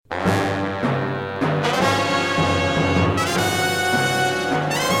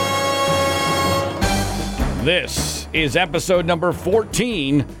This is episode number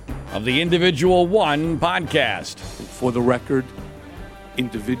 14 of the Individual One podcast. For the record,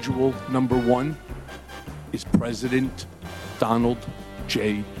 individual number one is President Donald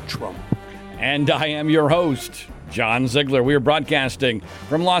J. Trump. And I am your host, John Ziegler. We are broadcasting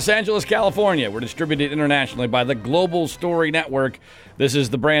from Los Angeles, California. We're distributed internationally by the Global Story Network. This is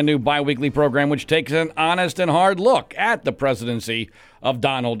the brand new bi-weekly program which takes an honest and hard look at the presidency of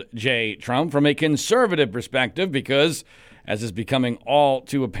Donald J. Trump from a conservative perspective because, as is becoming all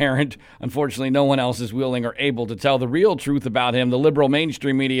too apparent, unfortunately no one else is willing or able to tell the real truth about him. The liberal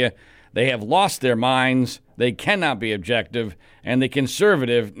mainstream media, they have lost their minds. They cannot be objective. And the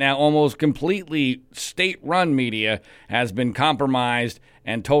conservative, now almost completely state-run media has been compromised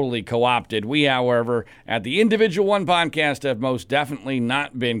and totally co-opted. We, however, at the Individual One podcast have most definitely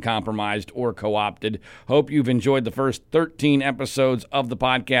not been compromised or co-opted. Hope you've enjoyed the first 13 episodes of the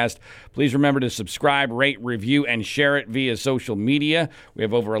podcast. Please remember to subscribe, rate, review, and share it via social media. We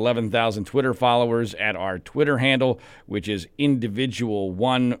have over 11,000 Twitter followers at our Twitter handle, which is Individual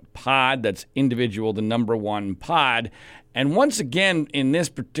One Pod. That's Individual, the number one pod. And once again, in this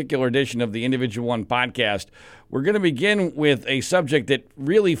particular edition of the Individual One podcast, we're going to begin with a subject that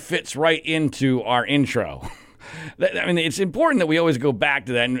really fits right into our intro. I mean, it's important that we always go back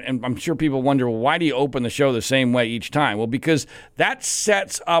to that, and I'm sure people wonder, well, why do you open the show the same way each time? Well, because that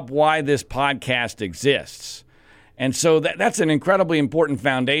sets up why this podcast exists. And so that's an incredibly important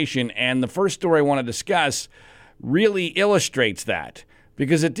foundation, and the first story I want to discuss really illustrates that,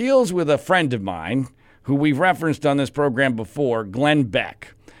 because it deals with a friend of mine who we've referenced on this program before, Glenn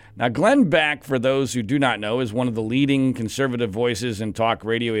Beck. Now, Glenn Beck, for those who do not know, is one of the leading conservative voices in talk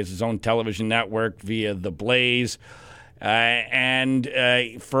radio. He has his own television network via The Blaze. And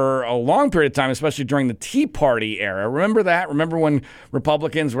for a long period of time, especially during the Tea Party era, remember that? Remember when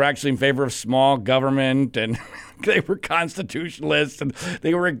Republicans were actually in favor of small government and they were constitutionalists and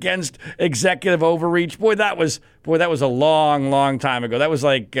they were against executive overreach? Boy, that was a long, long time ago. That was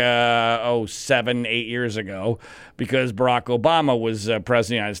like 7, 8 years ago because Barack Obama was president of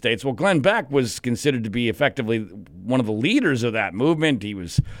the United States. Well, Glenn Beck was considered to be effectively one of the leaders of that movement.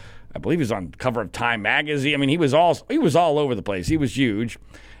 I believe he was on the cover of Time magazine. I mean, he was all over the place. He was huge.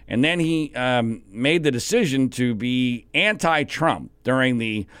 And then he made the decision to be anti-Trump during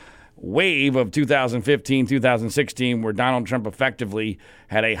the wave of 2015, 2016, where Donald Trump effectively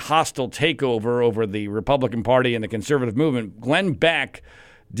had a hostile takeover over the Republican Party and the conservative movement. Glenn Beck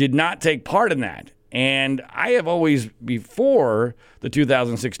did not take part in that. And I have always, before the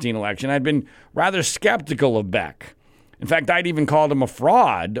 2016 election, I'd been rather skeptical of Beck. In fact, I'd even called him a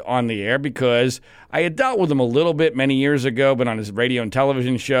fraud on the air because I had dealt with him a little bit many years ago, but on his radio and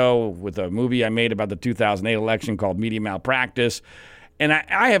television show with a movie I made about the 2008 election called Media Malpractice. And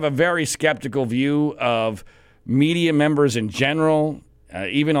I have a very skeptical view of media members in general,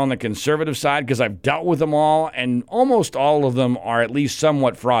 even on the conservative side, because I've dealt with them all, and almost all of them are at least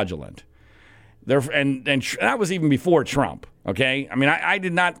somewhat fraudulent. And that was even before Trump, okay? I mean, I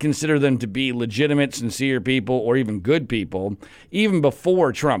did not consider them to be legitimate, sincere people or even good people, even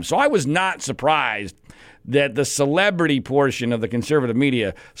before Trump. So I was not surprised that the celebrity portion of the conservative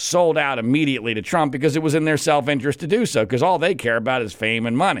media sold out immediately to Trump because it was in their self-interest to do so, because all they care about is fame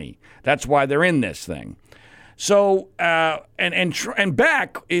and money. That's why they're in this thing. So, and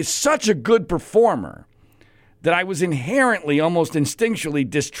Beck is such a good performer that I was inherently, almost instinctually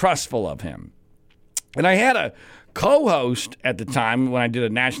distrustful of him. And I had a co-host at the time when I did a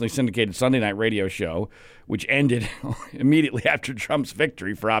nationally syndicated Sunday night radio show, which ended immediately after Trump's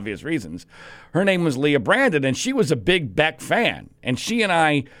victory for obvious reasons. Her name was Leah Brandon, and she was a big Beck fan. And she and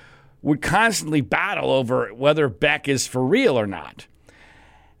I would constantly battle over whether Beck is for real or not.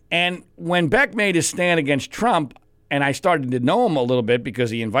 And when Beck made his stand against Trump, and I started to know him a little bit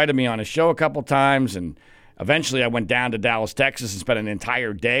because he invited me on his show a couple times, and eventually I went down to Dallas, Texas, and spent an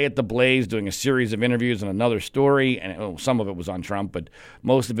entire day at the Blaze doing a series of interviews on another story. And some of it was on Trump, but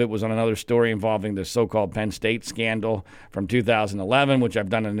most of it was on another story involving the so-called Penn State scandal from 2011, which I've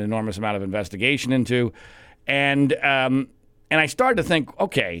done an enormous amount of investigation into. And I started to think,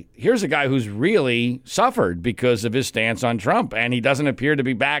 okay, here's a guy who's really suffered because of his stance on Trump, and he doesn't appear to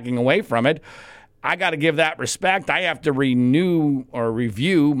be backing away from it. I got to give that respect. I have to renew or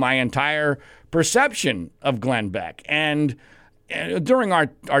review my entire perception of Glenn Beck. And during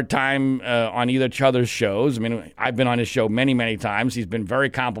our time on each other's shows, I mean, I've been on his show many, many times. He's been very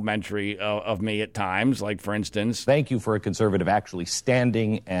complimentary of me at times, like, for instance. Thank you for a conservative actually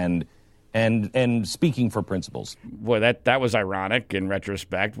standing and speaking for principles. Boy, that was ironic in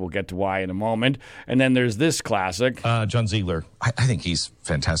retrospect. We'll get to why in a moment. And then there's this classic. John Ziegler, I think he's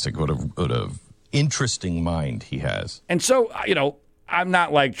fantastic. Would have interesting mind he has. And so, I'm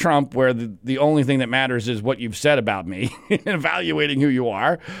not like Trump where the only thing that matters is what you've said about me in evaluating who you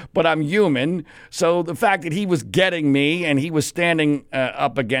are, but I'm human. So the fact that he was getting me and he was standing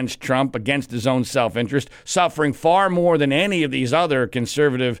up against Trump, against his own self-interest, suffering far more than any of these other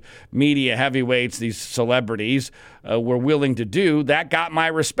conservative media heavyweights, these celebrities, were willing to do, that got my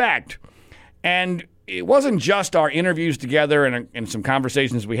respect. And it wasn't just our interviews together and some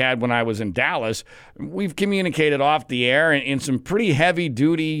conversations we had when I was in Dallas. We've communicated off the air in some pretty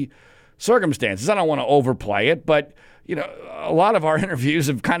heavy-duty circumstances. I don't want to overplay it, but a lot of our interviews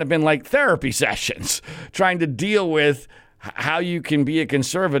have kind of been like therapy sessions, trying to deal with how you can be a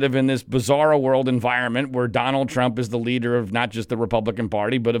conservative in this bizarro world environment where Donald Trump is the leader of not just the Republican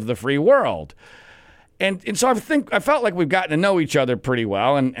Party, but of the free world. And so I felt like we've gotten to know each other pretty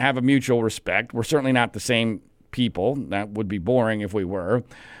well and have a mutual respect. We're certainly not the same people. That would be boring if we were.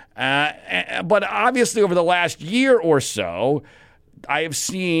 But obviously over the last year or so, I have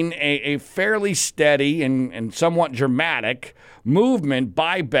seen a fairly steady and somewhat dramatic movement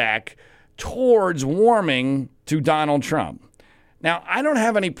by Beck towards warming to Donald Trump. Now, I don't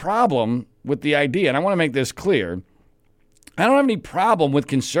have any problem with the idea, and I want to make this clear. I don't have any problem with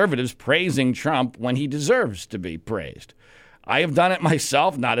conservatives praising Trump when he deserves to be praised. I have done it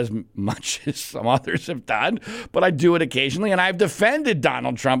myself, not as much as some others have done, but I do it occasionally, and I've defended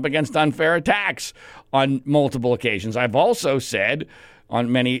Donald Trump against unfair attacks on multiple occasions. I've also said on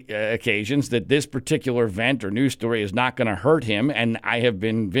many occasions that this particular event or news story is not going to hurt him, and I have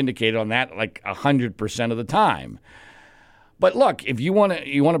been vindicated on that like 100% of the time. But look, if you want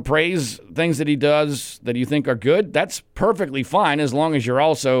to praise things that he does that you think are good, that's perfectly fine as long as you're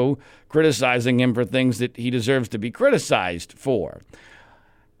also criticizing him for things that he deserves to be criticized for.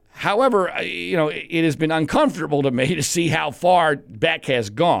 However, it has been uncomfortable to me to see how far Beck has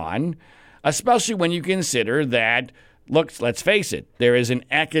gone, especially when you consider that, look, let's face it, there is an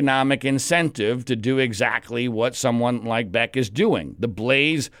economic incentive to do exactly what someone like Beck is doing. The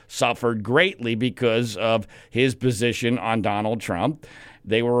Blaze suffered greatly because of his position on Donald Trump.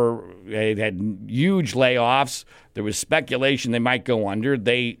 They had huge layoffs. There was speculation they might go under.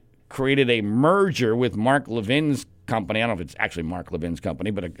 They created a merger with Mark Levin's company. I don't know if it's actually Mark Levin's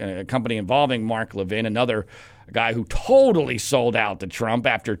company, but a company involving Mark Levin, another guy who totally sold out to Trump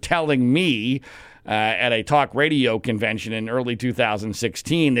after telling me at a talk radio convention in early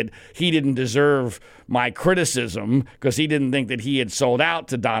 2016 that he didn't deserve my criticism because he didn't think that he had sold out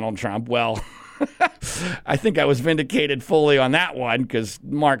to Donald Trump. Well, I think I was vindicated fully on that one because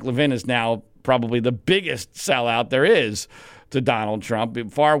Mark Levin is now probably the biggest sellout there is to Donald Trump,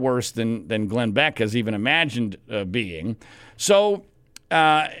 far worse than Glenn Beck has even imagined being. So,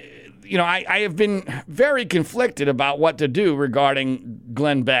 I have been very conflicted about what to do regarding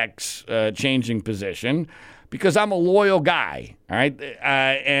Glenn Beck's changing position because I'm a loyal guy, all right?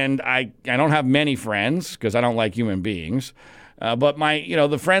 And I don't have many friends because I don't like human beings. But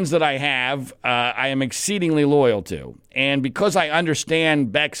the friends that I have, I am exceedingly loyal to. And because I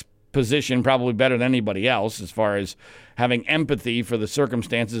understand Beck's position probably better than anybody else as far as having empathy for the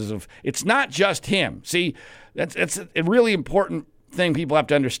circumstances of, it's not just him. See, that's a really important thing people have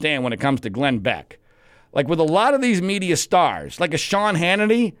to understand when it comes to Glenn Beck. Like with a lot of these media stars, like a Sean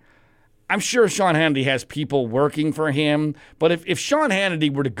Hannity, I'm sure Sean Hannity has people working for him, but if Sean Hannity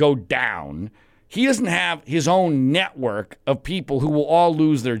were to go down, he doesn't have his own network of people who will all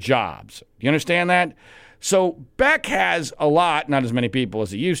lose their jobs. You understand that? So Beck has a lot, not as many people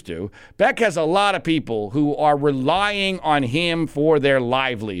as he used to, Beck has a lot of people who are relying on him for their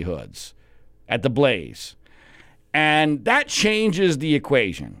livelihoods at the Blaze. And that changes the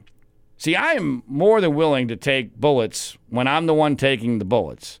equation. See, I am more than willing to take bullets when I'm the one taking the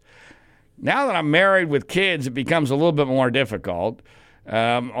bullets. Now that I'm married with kids, it becomes a little bit more difficult.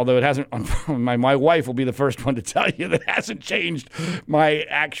 Although it hasn't, my wife will be the first one to tell you that it hasn't changed my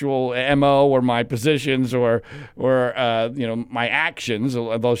actual MO or my positions or my actions,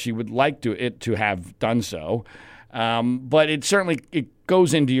 although she would like to have done so. But it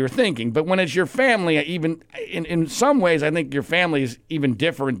goes into your thinking. But when it's your family, even in some ways, I think your family is even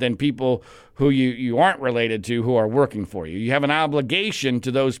different than people who you aren't related to who are working for you. You have an obligation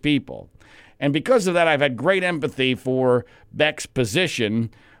to those people. And because of that, I've had great empathy for Beck's position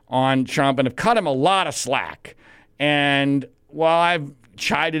on Trump and have cut him a lot of slack. And while I've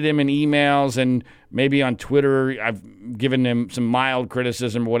chided him in emails and maybe on Twitter, I've given him some mild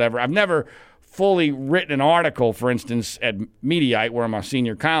criticism or whatever, I've never fully written an article, for instance, at Mediaite, where I'm a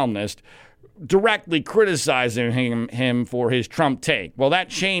senior columnist, directly criticizing him for his Trump take. Well, that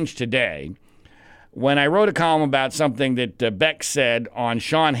changed today when I wrote a column about something that Beck said on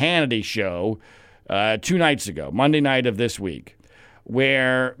Sean Hannity's show 2 nights ago, Monday night of this week,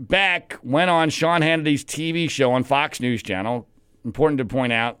 where Beck went on Sean Hannity's TV show on Fox News Channel. Important to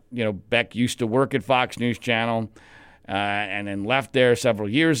point out, Beck used to work at Fox News Channel and then left there several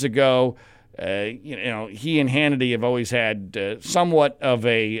years ago. He and Hannity have always had somewhat of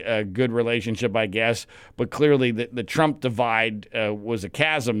a good relationship, I guess, but clearly the Trump divide was a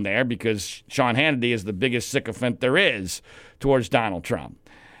chasm there because Sean Hannity is the biggest sycophant there is towards Donald Trump.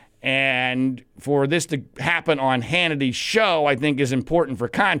 And for this to happen on Hannity's show, I think is important for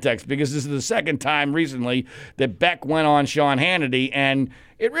context because this is the second time recently that Beck went on Sean Hannity, and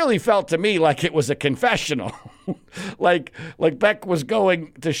it really felt to me like it was a confessional. like Beck was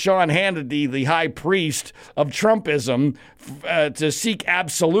going to Sean Hannity, the high priest of Trumpism, to seek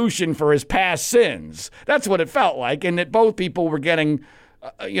absolution for his past sins. That's what it felt like, and that both people were getting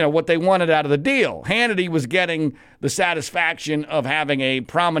what they wanted out of the deal. Hannity was getting the satisfaction of having a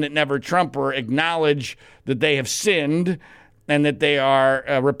prominent never-Trumper acknowledge that they have sinned and that they are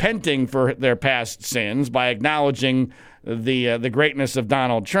repenting for their past sins by acknowledging the greatness of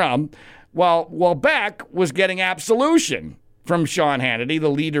Donald Trump, while Beck was getting absolution from Sean Hannity, the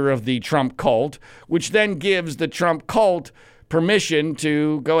leader of the Trump cult, which then gives the Trump cult permission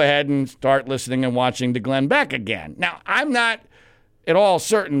to go ahead and start listening and watching to Glenn Beck again. Now, I'm not at all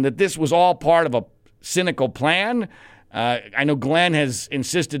certain that this was all part of a cynical plan. I know Glenn has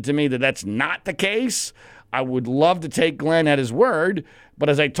insisted to me that that's not the case. I would love to take Glenn at his word, but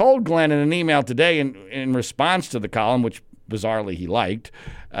as I told Glenn in an email today in response to the column, which bizarrely he liked,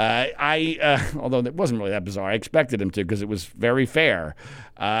 although it wasn't really that bizarre, I expected him to because it was very fair.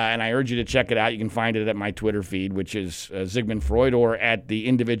 And I urge you to check it out. You can find it at my Twitter feed, which is Zygmunt Freud, or at the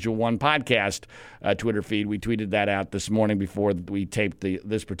Individual One podcast Twitter feed. We tweeted that out this morning before we taped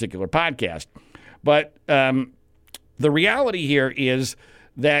this particular podcast. But the reality here is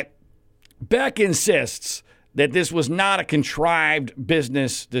that Beck insists that this was not a contrived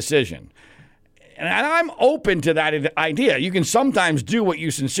business decision. And I'm open to that idea. You can sometimes do what you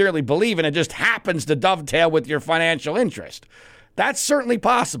sincerely believe, and it just happens to dovetail with your financial interest. That's certainly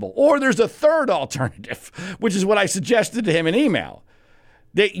possible. Or there's a third alternative, which is what I suggested to him in email,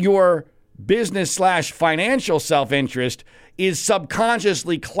 that your business/financial self-interest is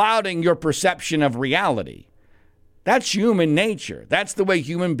subconsciously clouding your perception of reality. That's human nature. That's the way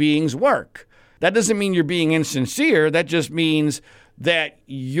human beings work. That doesn't mean you're being insincere. That just means that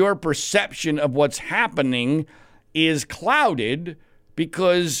your perception of what's happening is clouded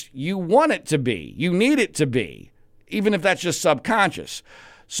because you want it to be. You need it to be, even if that's just subconscious.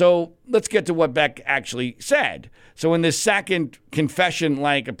 So let's get to what Beck actually said. So in this second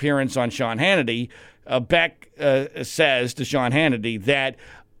confession-like appearance on Sean Hannity, Beck says to Sean Hannity that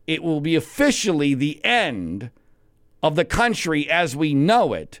it will be officially the end of the country as we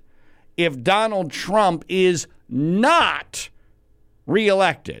know it if Donald Trump is not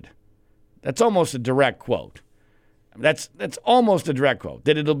reelected. That's almost a direct quote. That's almost a direct quote.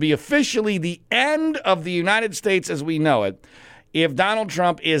 That it'll be officially the end of the United States as we know it if Donald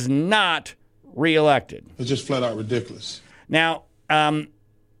Trump is not reelected. It's just flat out ridiculous. Now,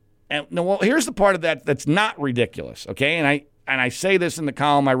 here's the part of that that's not ridiculous, okay? And I say this in the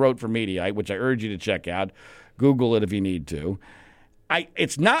column I wrote for Mediaite, which I urge you to check out. Google it if you need to.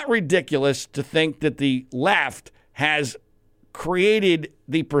 It's not ridiculous to think that the left has created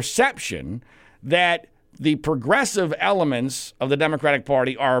the perception that the progressive elements of the Democratic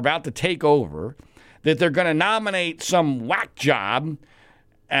Party are about to take over, that they're going to nominate some whack job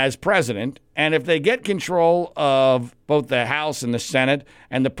as president, and if they get control of both the House and the Senate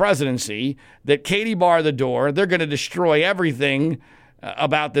and the presidency, that Katie bar the door, they're going to destroy everything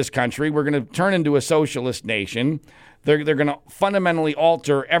about this country. We're going to turn into a socialist nation. They're going to fundamentally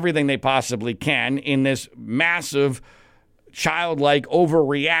alter everything they possibly can in this massive, childlike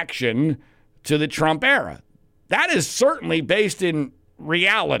overreaction to the Trump era. That is certainly based in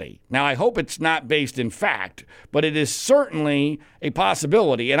reality. Now, I hope it's not based in fact, but it is certainly a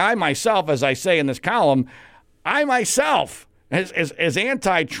possibility. And I myself, as I say in this column, I myself, as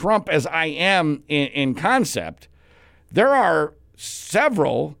anti-Trump as I am in concept, there are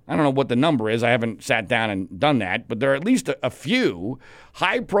several, I don't know what the number is, I haven't sat down and done that, but there are at least a few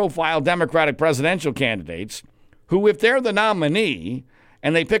high-profile Democratic presidential candidates who, if they're the nominee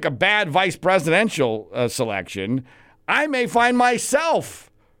and they pick a bad vice presidential selection, I may find myself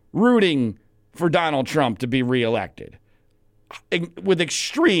rooting for Donald Trump to be reelected with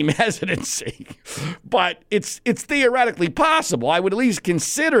extreme hesitancy. But it's theoretically possible. I would at least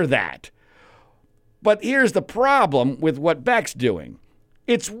consider that. But here's the problem with what Beck's doing.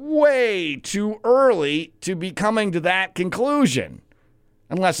 It's way too early to be coming to that conclusion.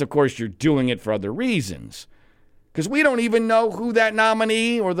 Unless, of course, you're doing it for other reasons. Because we don't even know who that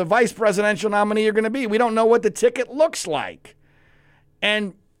nominee or the vice presidential nominee are going to be. We don't know what the ticket looks like.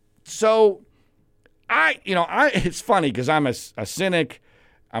 And so it's funny because I'm a cynic,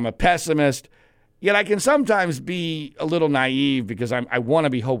 I'm a pessimist, yet I can sometimes be a little naive because I want to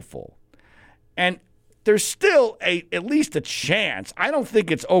be hopeful. And there's still at least a chance. I don't think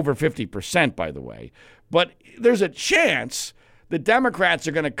it's over 50%, by the way, but there's a chance the Democrats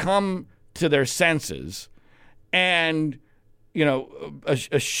are going to come to their senses and,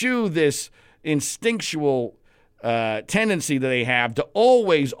 eschew this instinctual tendency that they have to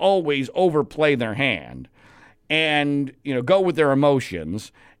always overplay their hand and, go with their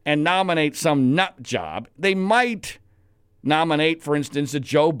emotions and nominate some nut job. They might nominate, for instance, a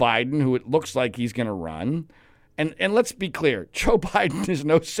Joe Biden, who it looks like he's going to run. And let's be clear, Joe Biden is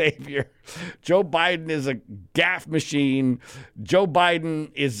no savior. Joe Biden is a gaffe machine. Joe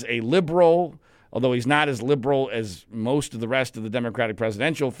Biden is a liberal, although he's not as liberal as most of the rest of the Democratic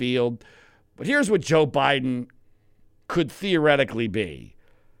presidential field. But here's what Joe Biden could theoretically be.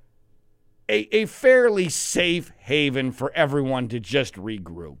 A fairly safe haven for everyone to just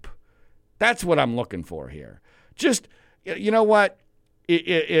regroup. That's what I'm looking for here. Just, you know what?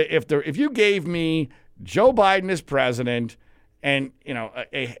 If you gave me Joe Biden as president and,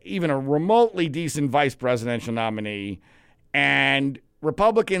 even a remotely decent vice presidential nominee, and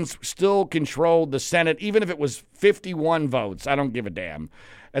Republicans still controlled the Senate, even if it was 51 votes, I don't give a damn.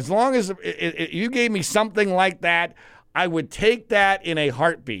 As long as you gave me something like that, I would take that in a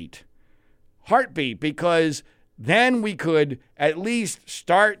heartbeat. Because then we could at least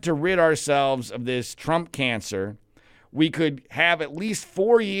start to rid ourselves of this Trump cancer. We could have at least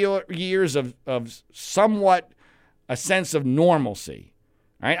 4 years of somewhat a sense of normalcy.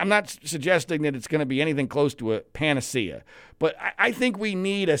 All right? I'm not suggesting that it's going to be anything close to a panacea, but I think we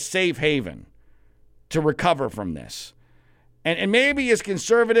need a safe haven to recover from this. And maybe as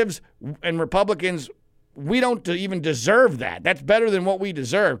conservatives and Republicans, we don't even deserve that. That's better than what we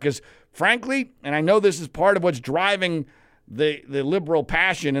deserve because, frankly, and I know this is part of what's driving the liberal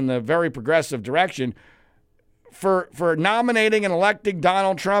passion in the very progressive direction, for nominating and electing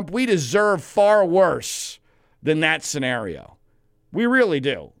Donald Trump, we deserve far worse than that scenario. We really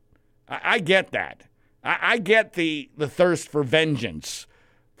do. I get that. I get the thirst for vengeance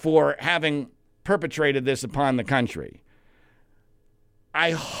for having perpetrated this upon the country.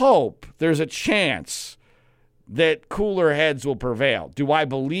 I hope there's a chance that cooler heads will prevail. Do I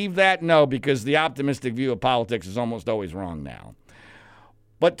believe that? No, because the optimistic view of politics is almost always wrong now.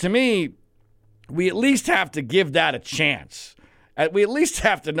 But to me, we at least have to give that a chance. We at least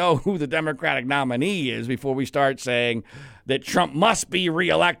have to know who the Democratic nominee is before we start saying that Trump must be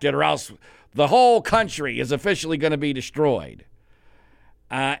reelected or else the whole country is officially going to be destroyed.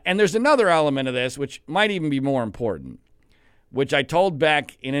 And there's another element of this which might even be more important, which I told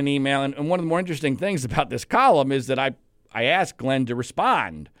Beck in an email. And one of the more interesting things about this column is that I asked Glenn to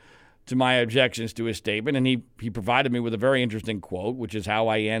respond to my objections to his statement, and he provided me with a very interesting quote, which is how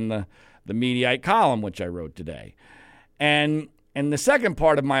I end the Mediaite column, which I wrote today. And the second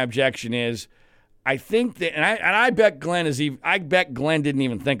part of my objection is, I think that, and I bet Glenn didn't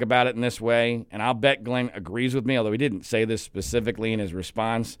even think about it in this way, and I'll bet Glenn agrees with me, although he didn't say this specifically in his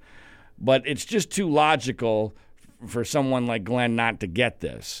response. But it's just too logical for someone like Glenn not to get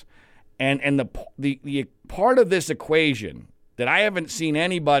this. And the part of this equation that I haven't seen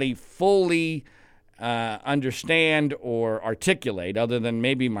anybody fully understand or articulate, other than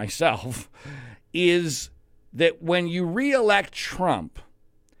maybe myself, is that when you reelect Trump,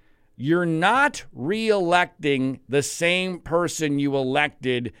 you're not reelecting the same person you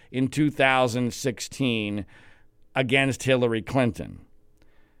elected in 2016 against Hillary Clinton.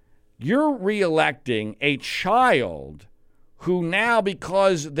 You're reelecting a child who now,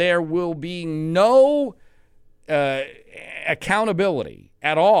 because there will be no accountability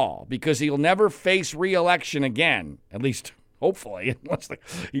at all, because he'll never face reelection again, at least hopefully, unless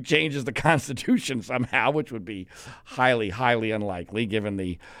he changes the Constitution somehow, which would be highly, highly unlikely given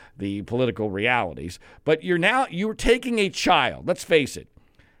the political realities. But you're taking a child. Let's face it.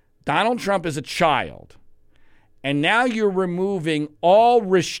 Donald Trump is a child. And now you're removing all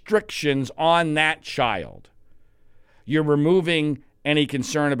restrictions on that child. You're removing any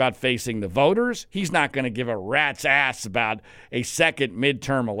concern about facing the voters. He's not going to give a rat's ass about a second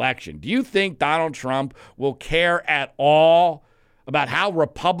midterm election. Do you think Donald Trump will care at all about how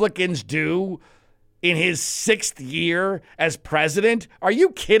Republicans do in his 6th year as president? Are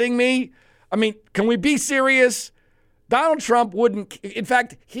you kidding me? I mean, can we be serious? Donald Trump wouldn't. In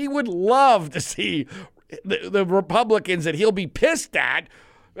fact, he would love to see the Republicans that he'll be pissed at,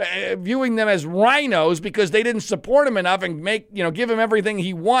 viewing them as rhinos because they didn't support him enough and give him everything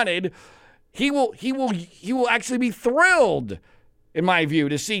he wanted, he will actually be thrilled, in my view,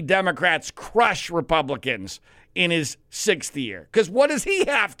 to see Democrats crush Republicans in his 6th year. Because what does he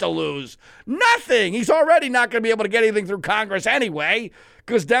have to lose? Nothing. He's already not going to be able to get anything through Congress anyway,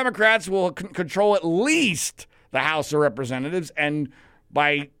 because Democrats will control at least the House of Representatives, and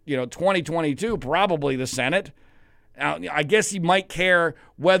by 2022, probably the Senate. Now, I guess he might care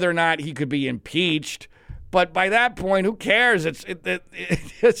whether or not he could be impeached, but by that point, who cares?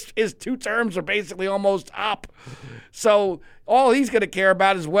 His 2 terms are basically almost up. So all he's going to care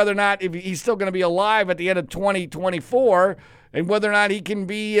about is whether or not if he's still going to be alive at the end of 2024, and whether or not he can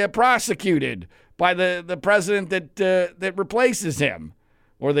be prosecuted by the president that replaces him,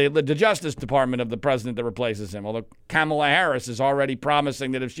 or the Justice Department of the president that replaces him. Although Kamala Harris is already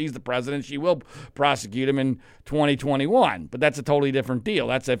promising that if she's the president, she will prosecute him in 2021. But that's a totally different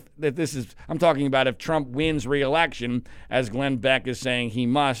deal. I'm talking about if Trump wins re-election, as Glenn Beck is saying he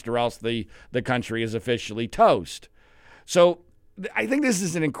must, or else the country is officially toast. So I think this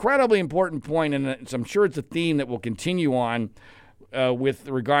is an incredibly important point, and I'm sure it's a theme that will continue on with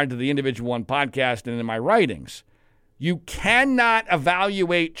regard to the Individual One podcast and in my writings. You cannot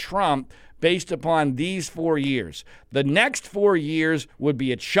evaluate Trump based upon these 4 years. The next 4 years would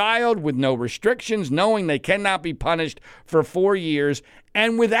be a child with no restrictions, knowing they cannot be punished for 4 years,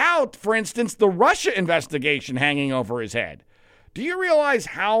 and without, for instance, the Russia investigation hanging over his head. Do you realize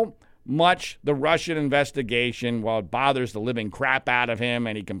how much the Russian investigation, while it bothers the living crap out of him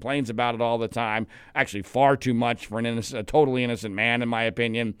and he complains about it all the time, actually far too much for a totally innocent man, in my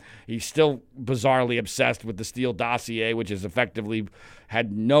opinion. He's still bizarrely obsessed with the Steele dossier, which has effectively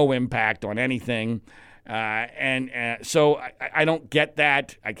had no impact on anything. So I don't get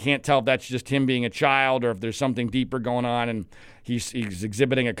that. I can't tell if that's just him being a child or if there's something deeper going on and he's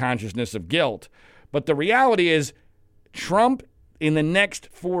exhibiting a consciousness of guilt. But the reality is, Trump in the next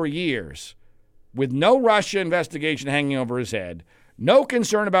 4 years, with no Russia investigation hanging over his head, no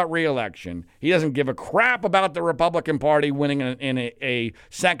concern about re-election, he doesn't give a crap about the Republican Party winning in a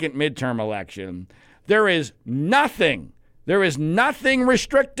second midterm election. There is nothing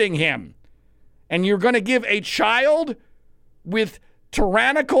restricting him. And you're going to give a child with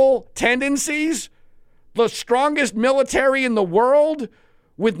tyrannical tendencies, the strongest military in the world,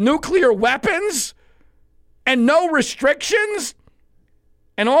 with nuclear weapons, and no restrictions?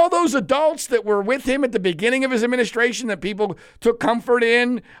 And all those adults that were with him at the beginning of his administration that people took comfort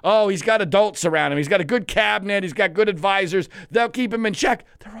in, oh, he's got adults around him. He's got a good cabinet. He's got good advisors. They'll keep him in check.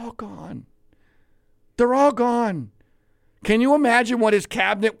 They're all gone. They're all gone. Can you imagine what his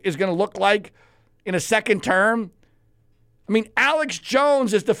cabinet is going to look like in a second term? I mean, Alex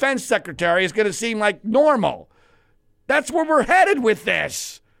Jones as defense secretary is going to seem like normal. That's where we're headed with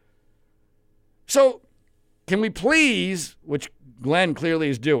this. So can we please, which Glenn clearly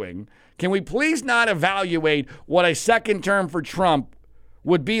is doing, can we please not evaluate what a second term for Trump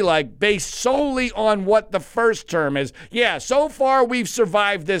would be like based solely on what the first term is? Yeah, so far we've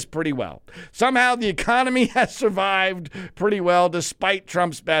survived this pretty well. Somehow the economy has survived pretty well despite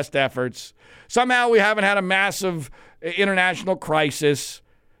Trump's best efforts. Somehow we haven't had a massive international crisis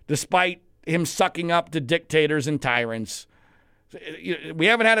despite him sucking up to dictators and tyrants. We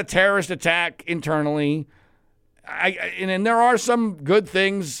haven't had a terrorist attack internally. And there are some good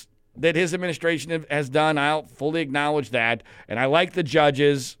things that his administration has done. I'll fully acknowledge that. And I like the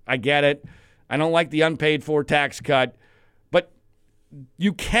judges. I get it. I don't like the unpaid for tax cut. But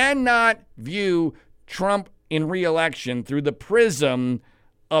you cannot view Trump in re-election through the prism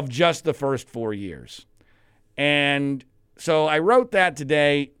of just the first 4 years. And so I wrote that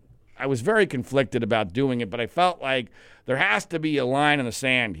today. I was very conflicted about doing it, but I felt like there has to be a line in the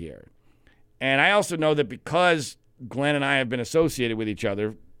sand here. And I also know that because Glenn and I have been associated with each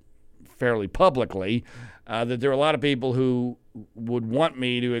other fairly publicly, that there are a lot of people who would want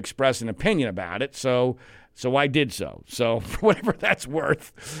me to express an opinion about it. So I did so. So for whatever that's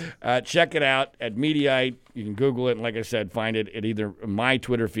worth, check it out at Mediaite. You can Google it. And like I said, find it at either my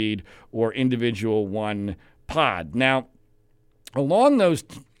Twitter feed or Individual One Pod. Now, along those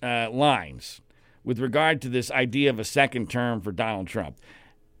lines, with regard to this idea of a second term for Donald Trump,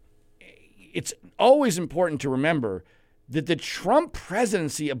 it's always important to remember that the Trump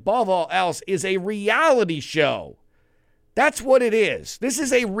presidency, above all else, is a reality show. That's what it is. This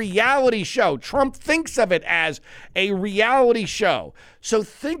is a reality show. Trump thinks of it as a reality show. So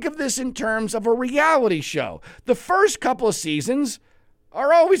think of this in terms of a reality show. The first couple of seasons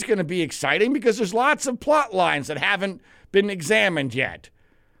are always going to be exciting because there's lots of plot lines that haven't been examined yet.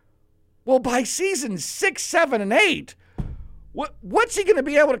 Well, by season 6, 7, and 8, what's he going to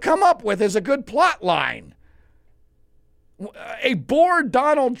be able to come up with as a good plot line? A bored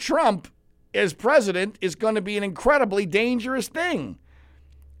Donald Trump as president is going to be an incredibly dangerous thing.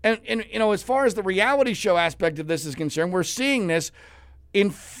 And as far as the reality show aspect of this is concerned, we're seeing this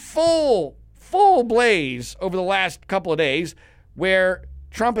in full blaze over the last couple of days, where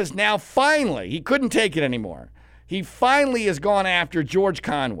Trump is now finally, he couldn't take it anymore. He finally has gone after George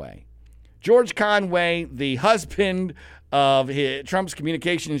Conway. George Conway, the husband of Trump's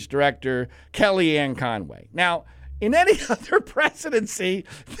communications director, Kellyanne Conway. Now, in any other presidency,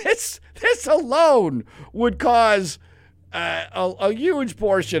 this alone would cause a huge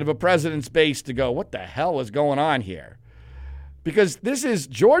portion of a president's base to go, what the hell is going on here? Because this is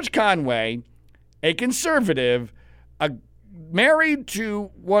George Conway, a conservative, married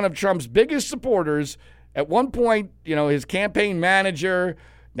to one of Trump's biggest supporters. At one point, his campaign manager.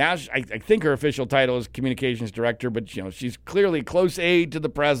 Now, I think her official title is communications director, but she's clearly close aide to the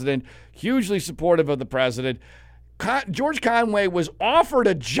president, hugely supportive of the president. George Conway was offered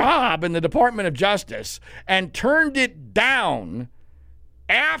a job in the Department of Justice and turned it down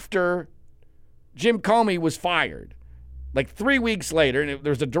after Jim Comey was fired. Like 3 weeks later, and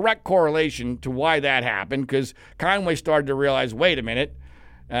there's a direct correlation to why that happened, because Conway started to realize, wait a minute,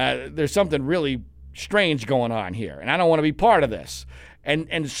 there's something really strange going on here, and I don't want to be part of this.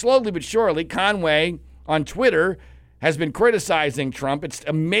 And slowly but surely, Conway on Twitter has been criticizing Trump. It's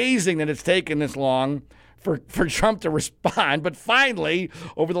amazing that it's taken this long for Trump to respond. But finally,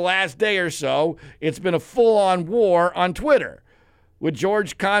 over the last day or so, it's been a full-on war on Twitter, with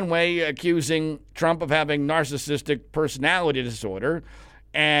George Conway accusing Trump of having narcissistic personality disorder,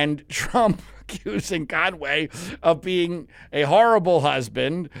 and Trump accusing Conway of being a horrible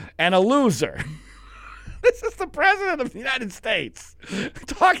husband and a loser. This is the president of the United States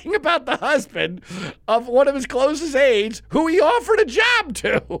talking about the husband of one of his closest aides who he offered a job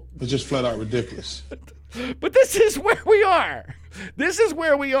to. It's just flat out ridiculous. But this is where we are. This is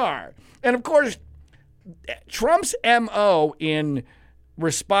where we are. And of course, Trump's MO in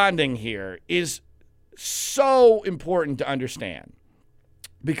responding here is so important to understand.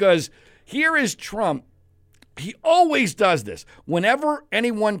 Because here is Trump. He always does this. Whenever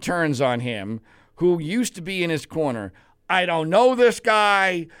anyone turns on him who used to be in his corner, I don't know this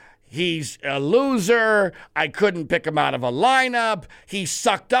guy. He's a loser. I couldn't pick him out of a lineup. He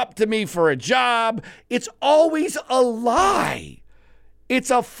sucked up to me for a job. It's always a lie. It's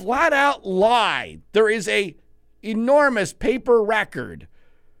a flat out lie. There is a enormous paper record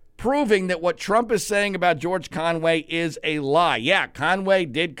proving that what Trump is saying about George Conway is a lie. Yeah, Conway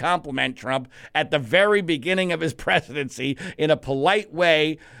did compliment Trump at the very beginning of his presidency in a polite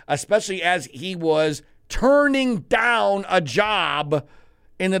way, especially as he was turning down a job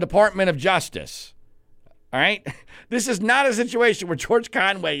in the Department of Justice. All right? This is not a situation where George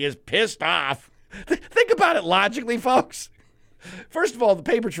Conway is pissed off. Think about it logically, folks. First of all, the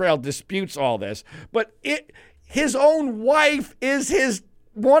paper trail disputes all this, but his own wife is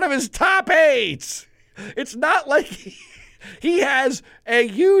one of his top aides. It's not like he has a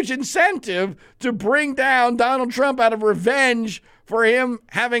huge incentive to bring down Donald Trump out of revenge for him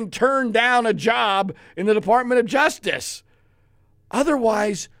having turned down a job in the Department of Justice.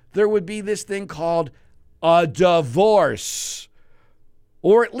 Otherwise, there would be this thing called a divorce,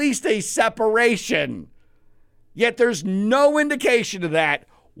 or at least a separation. Yet there's no indication of that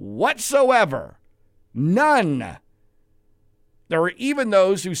whatsoever. None. There are even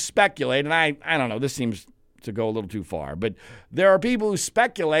those who speculate, and I don't know, this seems to go a little too far, but there are people who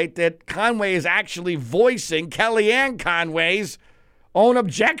speculate that Conway is actually voicing Kellyanne Conway's own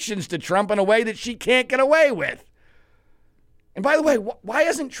objections to Trump in a way that she can't get away with. And by the way, why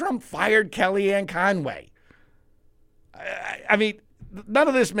hasn't Trump fired Kellyanne Conway? I mean, none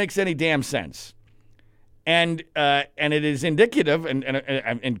of this makes any damn sense. And it is indicative,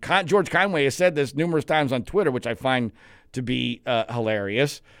 and George Conway has said this numerous times on Twitter, which I find to be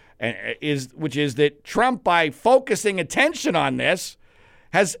hilarious, which is that Trump, by focusing attention on this,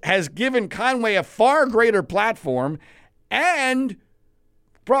 has given Conway a far greater platform and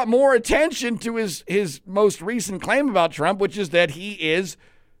brought more attention to his most recent claim about Trump, which is that he is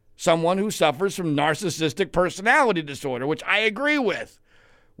someone who suffers from narcissistic personality disorder, which I agree with,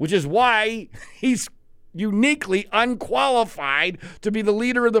 which is why he's uniquely unqualified to be the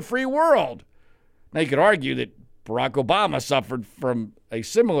leader of the free world. Now, you could argue that Barack Obama suffered from a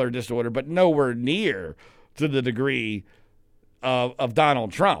similar disorder, but nowhere near to the degree of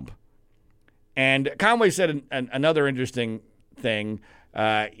Donald Trump. And Conway said another interesting thing,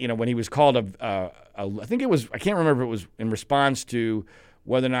 when he was called I think it was, I can't remember if it was in response to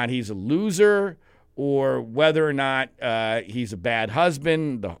whether or not he's a loser or whether or not he's a bad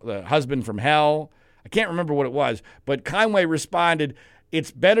husband, the husband from hell. I can't remember what it was, but Conway responded,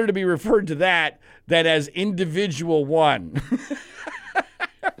 "It's better to be referred to that than as individual one."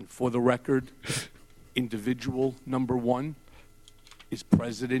 And for the record, individual number one is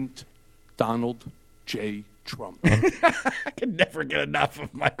President Donald J. Trump. I can never get enough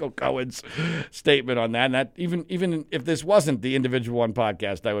of Michael Cohen's statement on that. And that even if this wasn't the individual one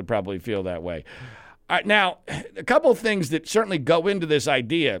podcast, I would probably feel that way. Now, a couple of things that certainly go into this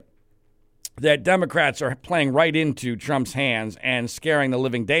idea that Democrats are playing right into Trump's hands and scaring the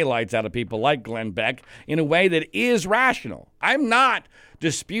living daylights out of people like Glenn Beck in a way that is rational. I'm not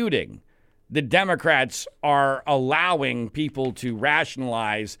disputing the Democrats are allowing people to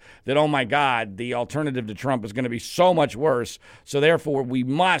rationalize that, oh my God, the alternative to Trump is going to be so much worse. So therefore we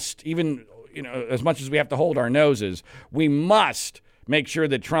must, even, as much as we have to hold our noses, we must make sure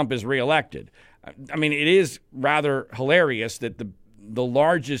that Trump is reelected. I mean, it is rather hilarious that the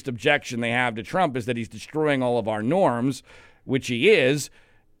largest objection they have to Trump is that he's destroying all of our norms, which he is,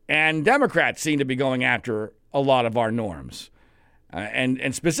 and Democrats seem to be going after a lot of our norms.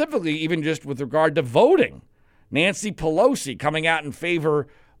 And specifically, even just with regard to voting, Nancy Pelosi coming out in favor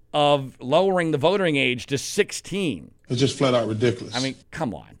of lowering the voting age to 16. It's just flat out ridiculous. I mean,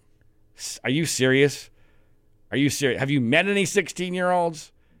 come on. Are you serious? Are you serious? Have you met any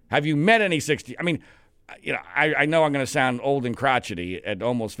 16-year-olds? Have you met any 16? I mean, I know I'm going to sound old and crotchety at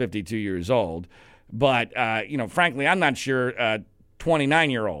almost 52 years old, but, frankly, I'm not sure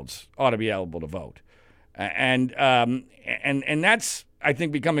 29-year-olds ought to be eligible to vote. And that's, I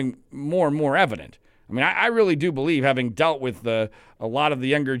think, becoming more and more evident. I mean, I really do believe, having dealt with a lot of the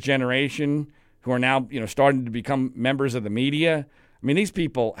younger generation who are now, starting to become members of the media. I mean, these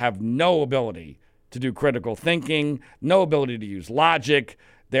people have no ability to do critical thinking, no ability to use logic.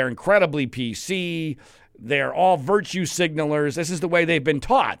 They're incredibly PC. They're all virtue signalers. This is the way they've been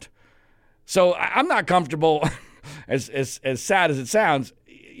taught. So I'm not comfortable, as sad as it sounds,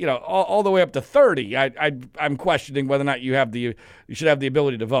 all the way up to 30, I'm questioning whether or not you should have the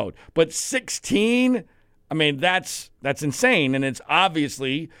ability to vote. But 16, I mean, that's insane, and it's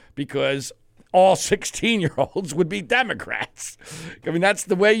obviously because all 16-year-olds would be Democrats. I mean, that's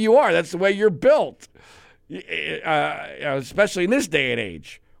the way you are. That's the way you're built, especially in this day and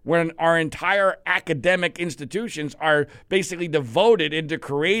age, when our entire academic institutions are basically devoted into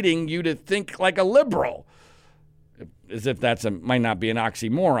creating you to think like a liberal. As if might not be an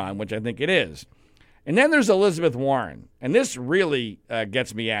oxymoron, which I think it is. And then there's Elizabeth Warren, and this really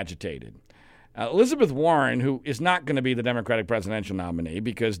gets me agitated. Elizabeth Warren, who is not going to be the Democratic presidential nominee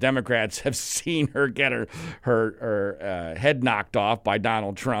because Democrats have seen her get her head knocked off by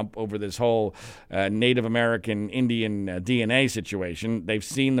Donald Trump over this whole Native American Indian DNA situation. They've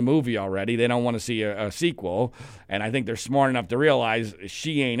seen the movie already. They don't want to see a sequel, and I think they're smart enough to realize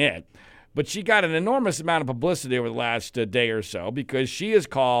she ain't it. But she got an enormous amount of publicity over the last day or so because she has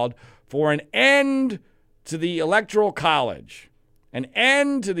called for an end to the Electoral College. An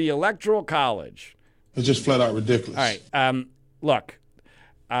end to the Electoral College. It's just flat out ridiculous. All right. Look,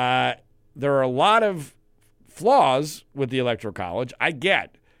 there are a lot of flaws with the Electoral College. I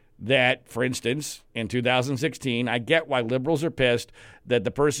get that, for instance, in 2016, I get why liberals are pissed that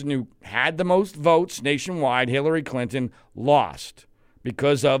the person who had the most votes nationwide, Hillary Clinton, lost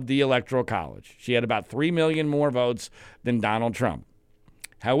because of the Electoral College. She had about 3 million more votes than Donald Trump.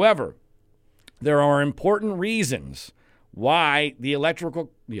 However, there are important reasons why the Electoral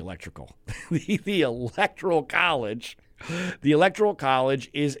College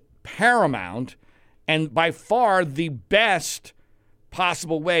is paramount and by far the best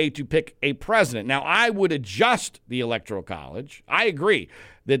possible way to pick a president. Now, I would adjust the Electoral College. I agree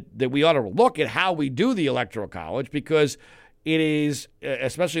that we ought to look at how we do the Electoral College because it is,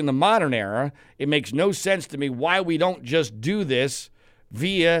 especially in the modern era, it makes no sense to me why we don't just do this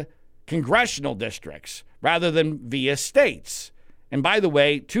via congressional districts rather than via states. And by the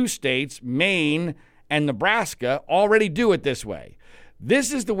way, 2 states, Maine and Nebraska, already do it this way.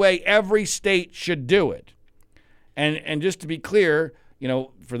 This is the way every state should do it. And just to be clear,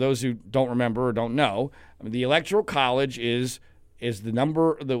 for those who don't remember or don't know, the Electoral College is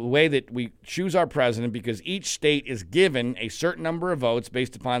the way that we choose our president because each state is given a certain number of votes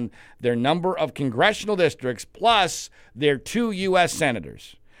based upon their number of congressional districts plus their 2 U.S.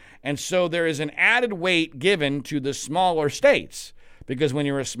 senators. And so there is an added weight given to the smaller states because when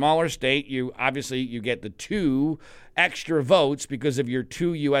you're a smaller state, you get the 2 extra votes because of your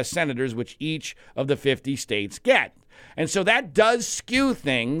 2 U.S. senators, which each of the 50 states get. And so that does skew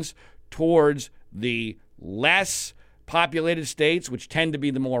things towards the less populated states, which tend to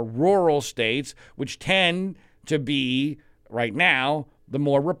be the more rural states, which tend to be, right now, the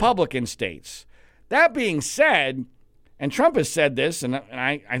more Republican states. That being said, and Trump has said this, and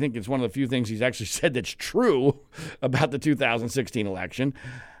I think it's one of the few things he's actually said that's true about the 2016 election.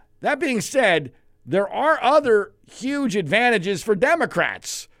 That being said, there are other huge advantages for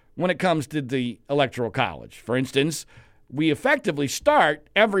Democrats when it comes to the Electoral College. For instance, we effectively start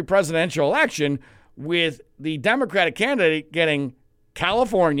every presidential election with the Democratic candidate getting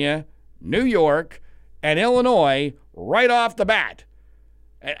California, New York, and Illinois right off the bat.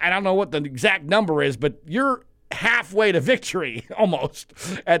 I don't know what the exact number is, but you're halfway to victory almost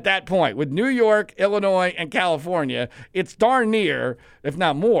at that point. With New York, Illinois, and California, it's darn near, if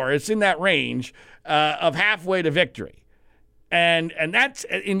not more, it's in that range of halfway to victory. And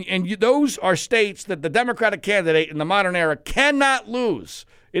those are states that the Democratic candidate in the modern era cannot lose.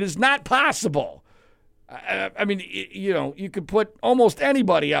 It is not possible. I mean, you could put almost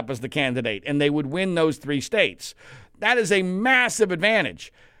anybody up as the candidate, and they would win those three states. That is a massive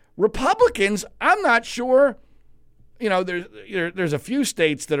advantage. Republicans, I'm not sure. There's a few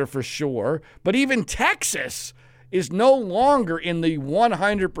states that are for sure, but even Texas is no longer in the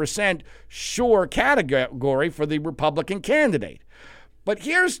 100% sure category for the Republican candidate. But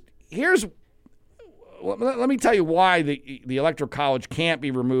let me tell you why the Electoral College can't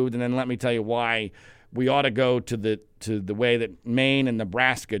be removed, and then let me tell you why we ought to go to the way that Maine and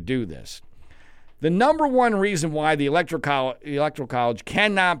Nebraska do this. The number one reason why the Electoral College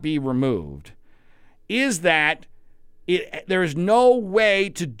cannot be removed is that there is no way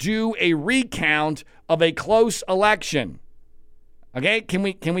to do a recount of a close election. Okay? Can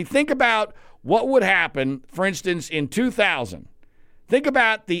we think about what would happen, for instance, in 2000? Think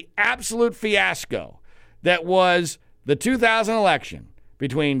about the absolute fiasco that was the 2000 election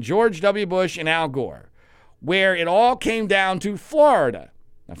between George W. Bush and Al Gore, where it all came down to Florida.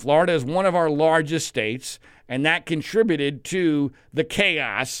 Now, Florida is one of our largest states, and that contributed to the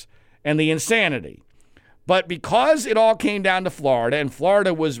chaos and the insanity. But because it all came down to Florida, and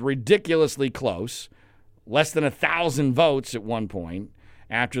Florida was ridiculously close, less than 1,000 votes at one point,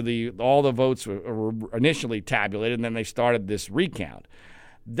 after all the votes were initially tabulated, and then they started this recount.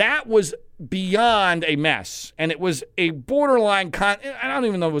 That was beyond a mess, and it was a borderline, I don't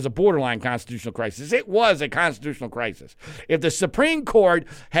even know if it was a borderline constitutional crisis. It was a constitutional crisis. If the Supreme Court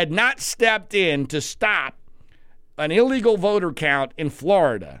had not stepped in to stop an illegal voter count in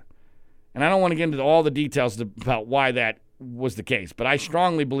Florida, and I don't want to get into all the details about why that was the case, but I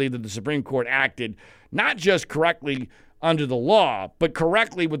strongly believe that the Supreme Court acted not just correctly under the law, but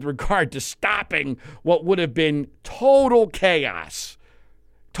correctly with regard to stopping what would have been total chaos.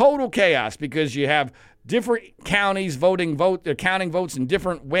 Total chaos, because you have different counties counting votes in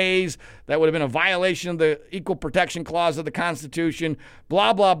different ways. That would have been a violation of the Equal Protection Clause of the Constitution,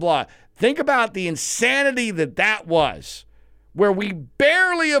 blah, blah, blah. Think about the insanity that was, where we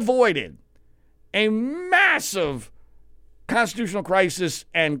barely avoided a massive constitutional crisis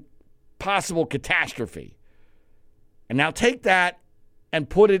and possible catastrophe. And now take that and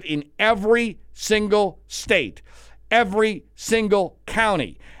put it in every single state, every single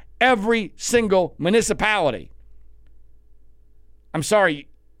county, every single municipality. I'm sorry,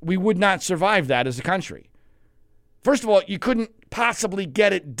 we would not survive that as a country. First of all, you couldn't possibly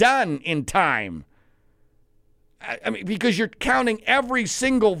get it done in time. I mean, because you're counting every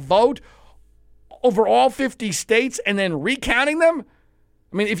single vote over all 50 states and then recounting them.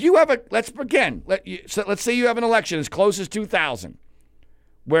 I mean, if you have let's say you have an election as close as 2000,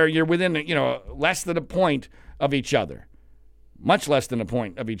 where you're within, less than a point of each other, much less than a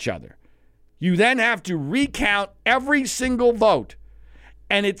point of each other. You then have to recount every single vote.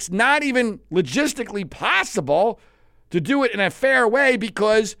 And it's not even logistically possible to do it in a fair way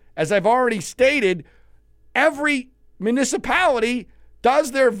because, as I've already stated, every municipality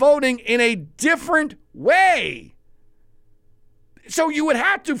does their voting in a different way. So you would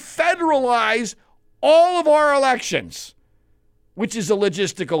have to federalize all of our elections, which is a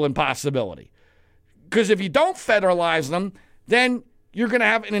logistical impossibility. Because if you don't federalize them, then you're going to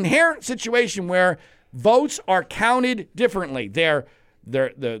have an inherent situation where votes are counted differently. They're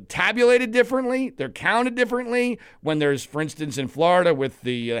tabulated differently. They're counted differently. When there's, for instance, in Florida with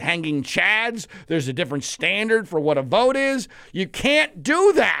the hanging chads, there's a different standard for what a vote is. You can't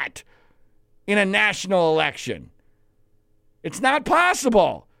do that in a national election. It's not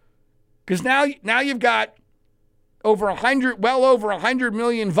possible. Because now you've got well over 100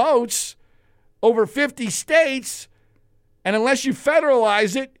 million votes over 50 states, and unless you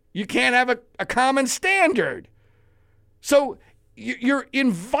federalize it, you can't have a common standard. So you're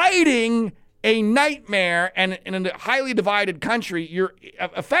inviting a nightmare, and in a highly divided country, you're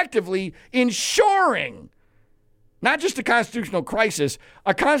effectively ensuring not just a constitutional crisis,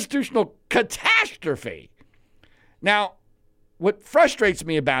 a constitutional catastrophe. Now, what frustrates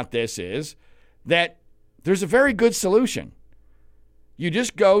me about this is that there's a very good solution. You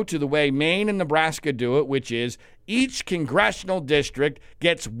just go to the way Maine and Nebraska do it, which is each congressional district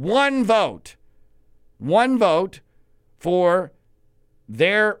gets one vote for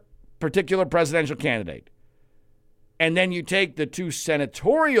their particular presidential candidate. And then you take the 2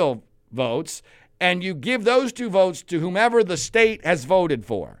 senatorial votes and you give those 2 votes to whomever the state has voted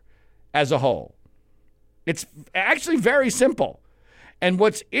for as a whole. It's actually very simple. And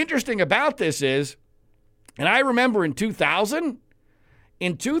what's interesting about this is, and I remember in 2000,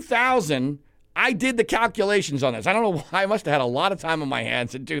 I did the calculations on this. I don't know why. I must have had a lot of time on my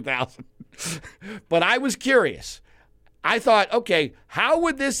hands in 2000. But I was curious. I thought, okay, how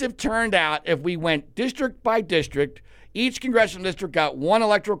would this have turned out if we went district by district? Each congressional district got 1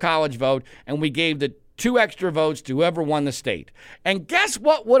 electoral college vote, and we gave the 2 extra votes to whoever won the state. And guess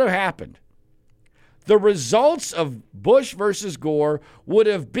what would have happened? The results of Bush versus Gore would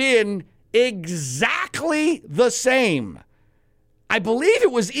have been exactly the same. I believe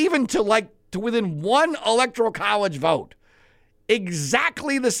it was even to within 1 electoral college vote.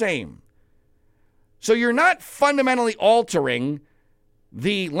 Exactly the same. So you're not fundamentally altering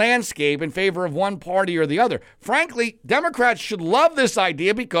the landscape in favor of one party or the other. Frankly, Democrats should love this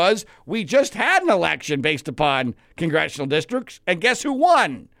idea because we just had an election based upon congressional districts, and guess who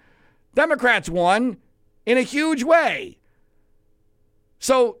won? Democrats won in a huge way.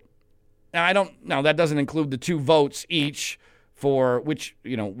 So now that doesn't include the 2 votes each for which